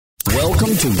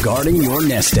Welcome to Guarding Your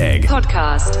Nest Egg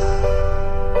podcast.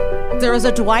 There is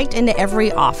a Dwight in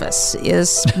every office,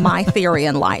 is my theory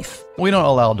in life. We don't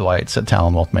allow Dwights at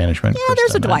Talon Wealth Management. Yeah,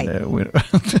 there's a Dwight.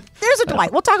 There's a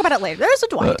Dwight. We'll talk about it later. There's a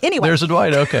Dwight. Anyway. There's a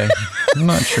Dwight. Okay. I'm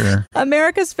not sure.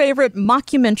 America's favorite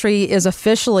mockumentary is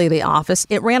officially The Office.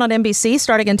 It ran on NBC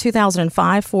starting in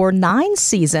 2005 for 9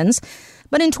 seasons.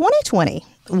 But in 2020,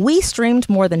 we streamed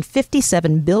more than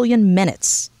 57 billion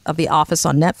minutes of The Office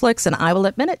on Netflix. And I will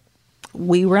admit it,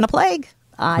 we were in a plague.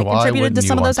 I contributed to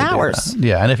some of those hours.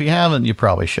 Yeah, and if you haven't, you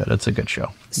probably should. It's a good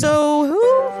show. So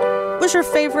who was your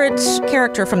favorite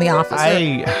character from The Office?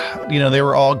 They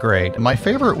were all great. My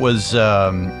favorite was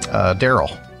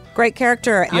Daryl. Great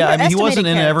character. Yeah, I mean, he wasn't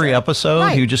in every episode.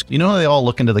 Right. He just, how they all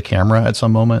look into the camera at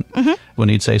some moment? Mm-hmm. When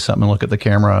he'd say something and look at the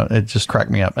camera, it just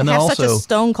cracked me up. And then have also such a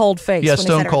stone cold face. Yeah, when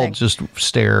stone cold, just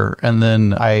stare. And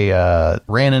then I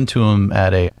ran into him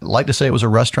at I like to say it was a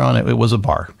restaurant. It was a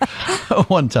bar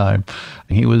one time.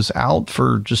 He was out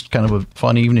for just kind of a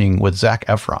fun evening with Zac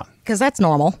Efron. Because that's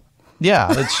normal. Yeah,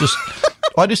 it's just...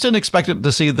 Well, I just didn't expect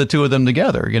to see the two of them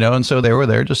together, and so they were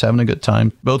there just having a good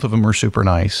time. Both of them were super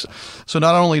nice. So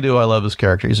not only do I love his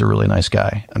character, he's a really nice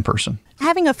guy in person.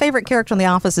 Having a favorite character in The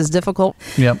Office is difficult.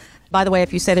 Yep. By the way,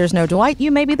 if you say there's no Dwight, you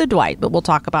may be the Dwight, but we'll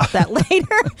talk about that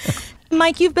later.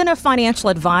 Mike, you've been a financial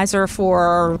advisor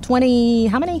for 20,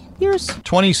 how many years?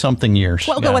 20-something years.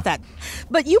 Well, go with that.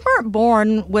 But you weren't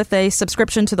born with a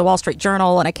subscription to the Wall Street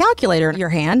Journal and a calculator in your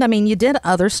hand. I mean, you did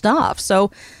other stuff.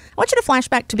 So I want you to flash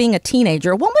back to being a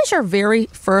teenager. What was your very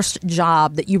first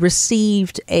job that you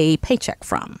received a paycheck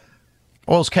from?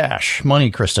 Well, it's cash,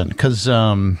 money, Kristen, because,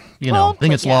 I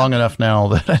think it's long enough now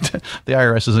that the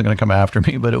IRS isn't going to come after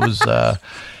me, but it was,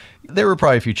 there were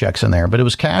probably a few checks in there, but it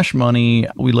was cash money.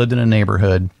 We lived in a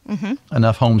neighborhood,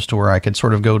 enough homes to where I could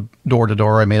sort of go door to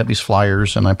door. I made up these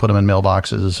flyers and I put them in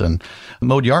mailboxes and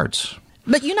mowed yards.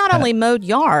 But you not only mowed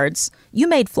yards, you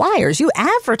made flyers. You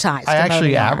advertised. I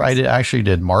actually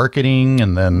did marketing,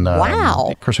 and then wow.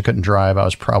 Of course, I couldn't drive. I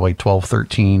was probably 12,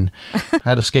 13. I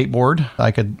had a skateboard.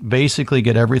 I could basically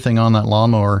get everything on that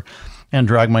lawnmower and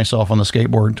drag myself on the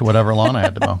skateboard to whatever lawn I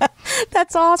had to mow.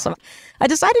 That's awesome. I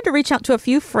decided to reach out to a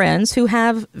few friends who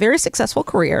have very successful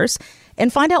careers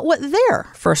and find out what their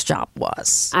first job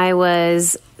was. I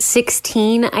was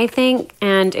 16, I think,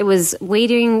 and it was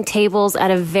waiting tables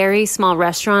at a very small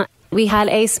restaurant. We had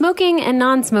a smoking and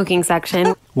non-smoking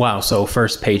section. Wow, so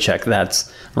first paycheck,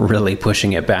 that's really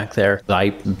pushing it back there. I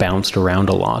bounced around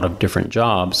a lot of different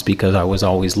jobs because I was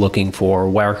always looking for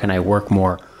where can I work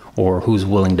more or who's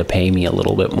willing to pay me a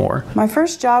little bit more. My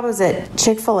first job was at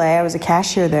Chick-fil-A. I was a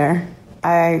cashier there.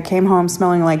 I came home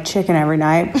smelling like chicken every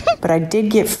night, but I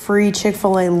did get free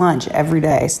Chick-fil-A lunch every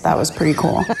day, so that was pretty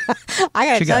cool. I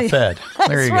gotta tell you, fed.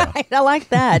 There you right. Go. I like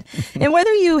that. And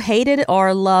whether you hated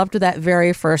or loved that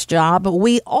very first job,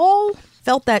 we all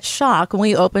felt that shock when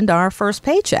we opened our first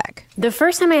paycheck. The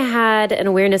first time I had an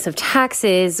awareness of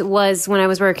taxes was when I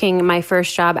was working my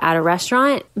first job at a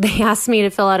restaurant. They asked me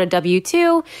to fill out a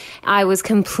W-2. I was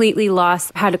completely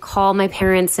lost. I had to call my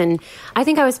parents, and I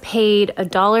think I was paid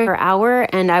 $1 per hour,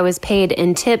 and I was paid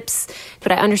in tips,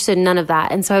 but I understood none of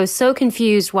that. And so I was so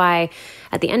confused why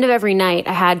at the end of every night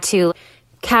I had to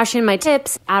cash in my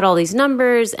tips, add all these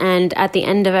numbers, and at the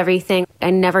end of everything,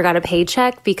 I never got a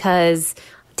paycheck because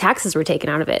taxes were taken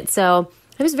out of it. So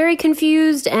I was very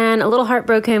confused and a little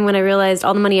heartbroken when I realized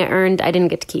all the money I earned, I didn't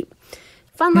get to keep.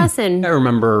 Fun lesson. I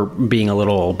remember being a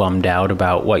little bummed out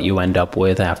about what you end up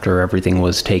with after everything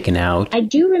was taken out. I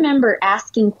do remember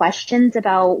asking questions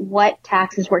about what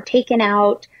taxes were taken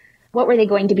out. What were they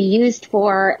going to be used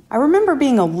for? I remember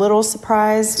being a little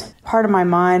surprised. Part of my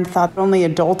mind thought only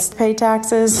adults pay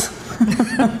taxes.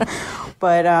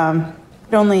 But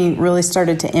it only really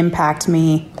started to impact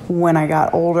me when I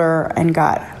got older and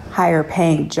got higher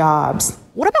paying jobs.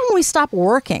 What about when we stop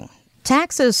working?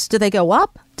 Taxes, do they go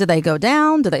up? Do they go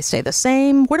down? Do they stay the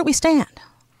same? Where do we stand?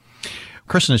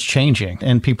 Kristen, is changing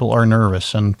and people are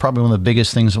nervous. And probably one of the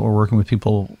biggest things that we're working with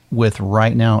people with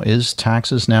right now is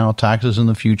taxes now, taxes in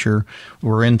the future.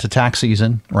 We're into tax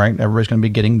season, right? Everybody's going to be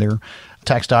getting their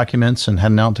tax documents and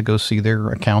heading out to go see their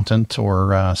accountant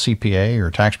or CPA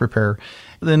or tax preparer.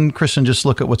 Then, Kristen, just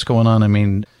look at what's going on. I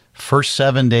mean, first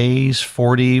 7 days,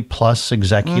 40 plus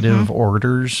executive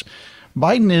orders.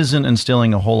 Biden isn't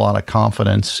instilling a whole lot of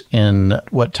confidence in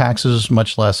what taxes,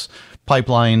 much less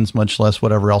pipelines, much less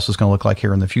whatever else is going to look like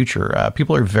here in the future.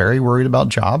 People are very worried about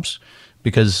jobs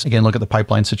because, again, look at the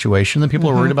pipeline situation. Then people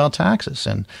are worried about taxes.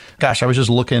 And gosh, I was just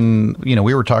looking,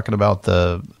 we were talking about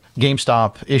the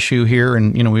GameStop issue here.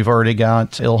 And, we've already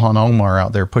got Ilhan Omar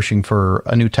out there pushing for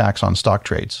a new tax on stock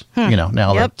trades,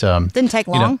 now that... Didn't take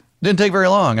long. Didn't take very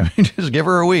long. I mean, just give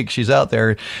her a week. She's out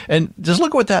there. And just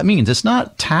look at what that means. It's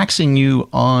not taxing you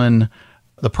on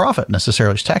the profit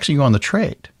necessarily. It's taxing you on the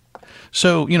trade.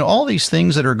 So, all these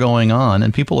things that are going on,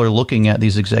 and people are looking at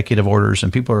these executive orders,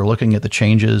 and people are looking at the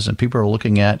changes, and people are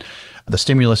looking at the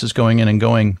stimulus that's going in and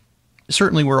going,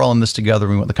 certainly we're all in this together.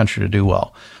 We want the country to do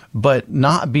well. But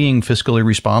not being fiscally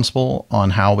responsible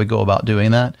on how we go about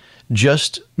doing that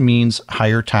just means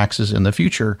higher taxes in the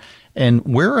future. And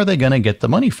where are they going to get the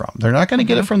money from? They're not going to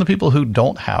get it from the people who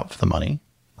don't have the money,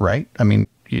 right? I mean,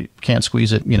 you can't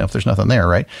squeeze it, if there's nothing there,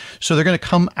 right? So they're going to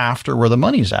come after where the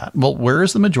money's at. Well, where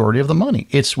is the majority of the money?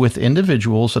 It's with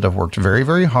individuals that have worked very,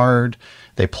 very hard.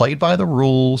 They played by the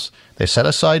rules. They set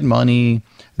aside money.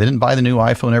 They didn't buy the new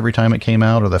iPhone every time it came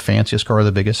out or the fanciest car or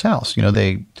the biggest house.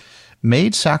 They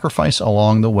made sacrifice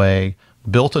along the way,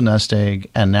 built a nest egg,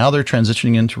 and now they're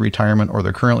transitioning into retirement, or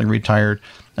they're currently retired,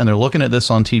 and they're looking at this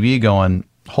on TV going,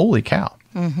 holy cow,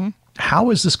 how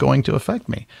is this going to affect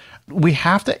me? We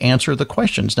have to answer the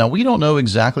questions. Now, we don't know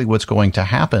exactly what's going to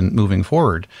happen moving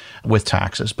forward with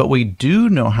taxes, but we do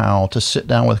know how to sit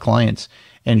down with clients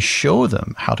and show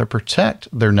them how to protect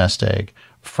their nest egg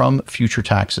from future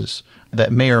taxes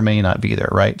that may or may not be there,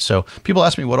 right? So people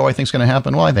ask me, what do I think is going to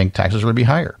happen? Well, I think taxes are going to be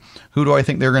higher. Who do I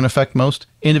think they're going to affect most?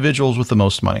 Individuals with the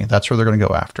most money. That's where they're going to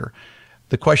go after.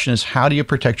 The question is, how do you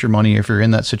protect your money if you're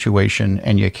in that situation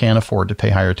and you can't afford to pay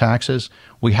higher taxes?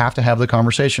 We have to have the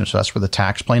conversation. So that's where the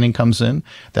tax planning comes in.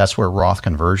 That's where Roth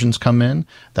conversions come in.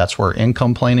 That's where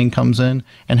income planning comes in,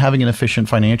 and having an efficient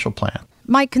financial plan.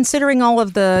 Mike, considering all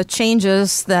of the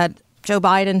changes that Joe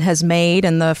Biden has made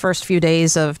in the first few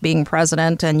days of being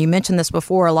president, and you mentioned this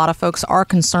before, a lot of folks are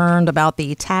concerned about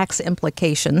the tax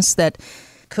implications that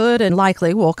could and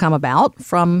likely will come about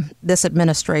from this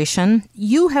administration.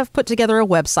 You have put together a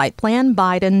website,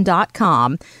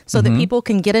 planbiden.com, so that people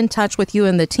can get in touch with you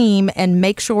and the team and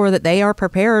make sure that they are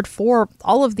prepared for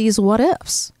all of these what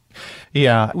ifs.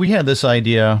 Yeah, we had this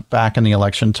idea back in the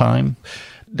election time.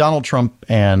 Donald Trump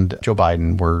and Joe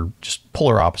Biden were just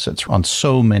polar opposites on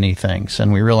so many things.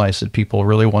 And we realized that people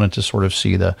really wanted to sort of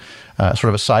see the sort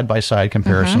of a side-by-side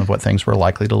comparison of what things were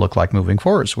likely to look like moving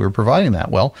forward. So we were providing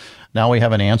that. Well, now we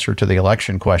have an answer to the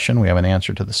election question. We have an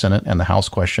answer to the Senate and the House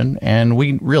question. And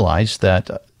we realized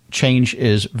that change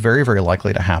is very, very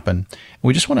likely to happen.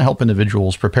 We just want to help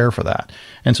individuals prepare for that.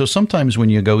 And so sometimes when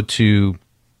you go to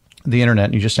the internet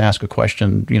and you just ask a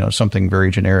question, something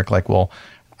very generic like, well,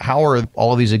 how are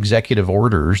all of these executive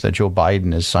orders that Joe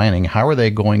Biden is signing, how are they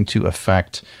going to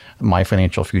affect my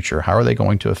financial future? How are they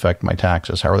going to affect my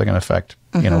taxes? How are they going to affect,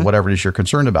 whatever it is you're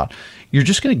concerned about? You're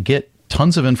just going to get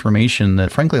tons of information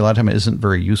that, frankly, a lot of time isn't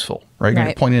very useful, right? You're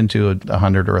going to point into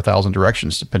 100 or 1,000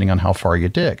 directions, depending on how far you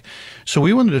dig. So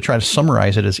we wanted to try to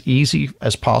summarize it as easy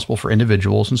as possible for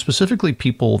individuals, and specifically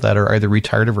people that are either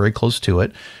retired or very close to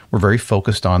it. We're very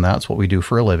focused on that. It's what we do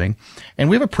for a living. And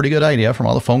we have a pretty good idea from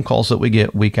all the phone calls that we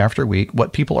get week after week,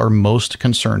 what people are most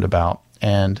concerned about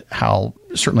and how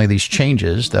certainly these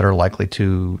changes that are likely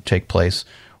to take place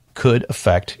could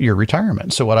affect your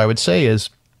retirement. So what I would say is,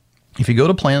 if you go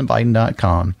to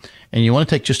planbiden.com and you want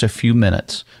to take just a few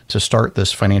minutes to start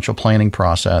this financial planning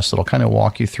process, that'll kind of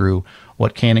walk you through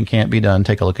what can and can't be done,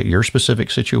 take a look at your specific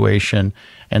situation,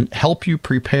 and help you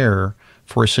prepare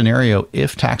for a scenario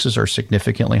if taxes are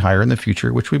significantly higher in the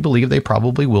future, which we believe they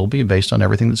probably will be based on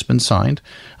everything that's been signed,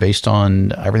 based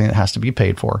on everything that has to be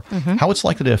paid for, how it's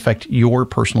likely to affect your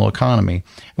personal economy.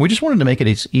 And we just wanted to make it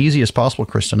as easy as possible,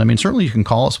 Kristen. I mean, certainly you can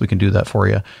call us. We can do that for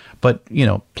you. But,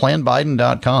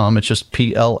 planbiden.com, it's just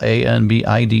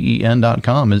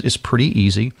planbiden.com, is pretty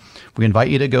easy. We invite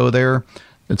you to go there.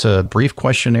 It's a brief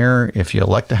questionnaire. If you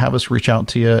elect to have us reach out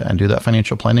to you and do that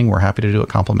financial planning, we're happy to do it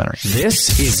complimentary.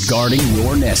 This is Guarding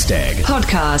Your Nest Egg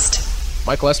podcast.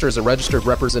 Mike Lester is a registered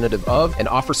representative of and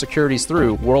offers securities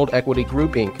through World Equity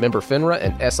Group, Inc., member FINRA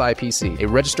and SIPC, a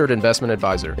registered investment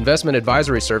advisor. Investment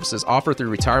advisory services offered through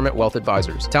Retirement Wealth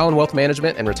Advisors. Talon Wealth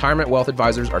Management and Retirement Wealth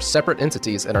Advisors are separate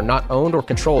entities and are not owned or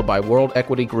controlled by World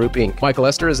Equity Group, Inc. Mike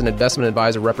Lester is an investment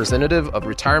advisor representative of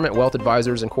Retirement Wealth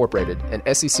Advisors Incorporated, an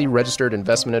SEC-registered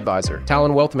investment advisor.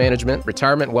 Talon Wealth Management,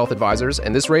 Retirement Wealth Advisors,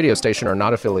 and this radio station are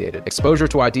not affiliated. Exposure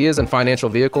to ideas and financial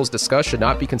vehicles discussed should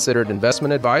not be considered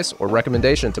investment advice or recommendation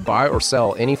recommendation to buy or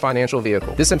sell any financial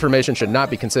vehicle. This information should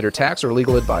not be considered tax or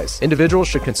legal advice. Individuals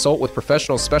should consult with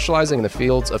professionals specializing in the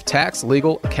fields of tax,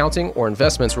 legal, accounting, or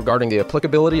investments regarding the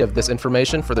applicability of this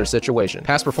information for their situation.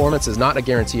 Past performance is not a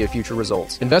guarantee of future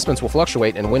results. Investments will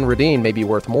fluctuate, and when redeemed may be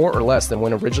worth more or less than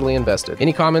when originally invested.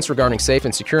 Any comments regarding safe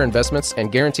and secure investments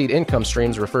and guaranteed income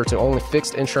streams refer to only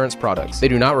fixed insurance products. They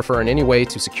do not refer in any way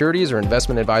to securities or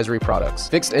investment advisory products.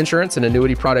 Fixed insurance and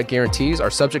annuity product guarantees are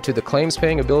subject to the claims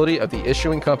paying ability of the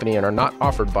issuing company and are not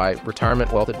offered by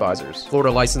Retirement Wealth Advisors.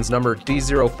 Florida license number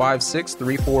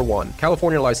D056341.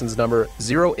 California license number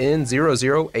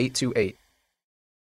 0N00828.